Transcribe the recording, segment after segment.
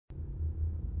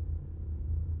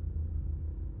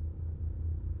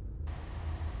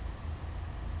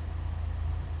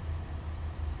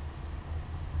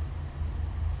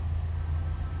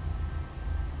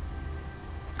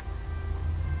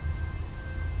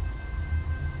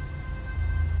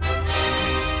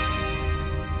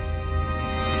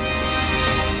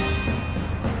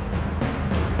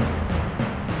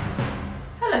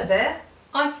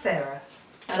Sarah.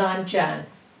 And I'm Jan.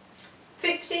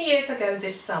 50 years ago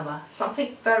this summer,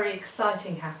 something very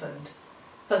exciting happened.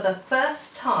 For the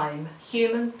first time,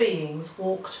 human beings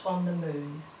walked on the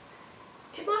moon.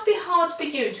 It might be hard for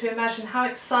you to imagine how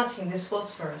exciting this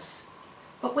was for us.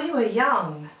 But we were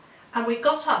young, and we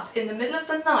got up in the middle of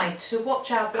the night to watch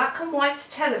our black and white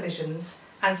televisions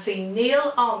and see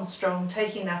Neil Armstrong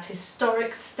taking that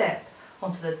historic step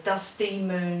onto the dusty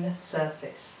moon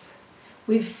surface.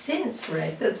 We've since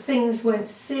read that things went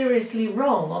seriously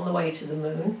wrong on the way to the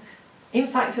moon. In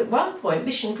fact, at one point,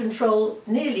 Mission Control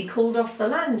nearly called off the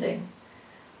landing.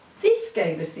 This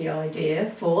gave us the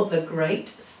idea for the Great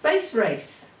Space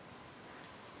Race.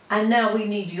 And now we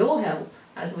need your help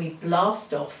as we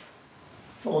blast off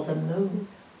for the moon.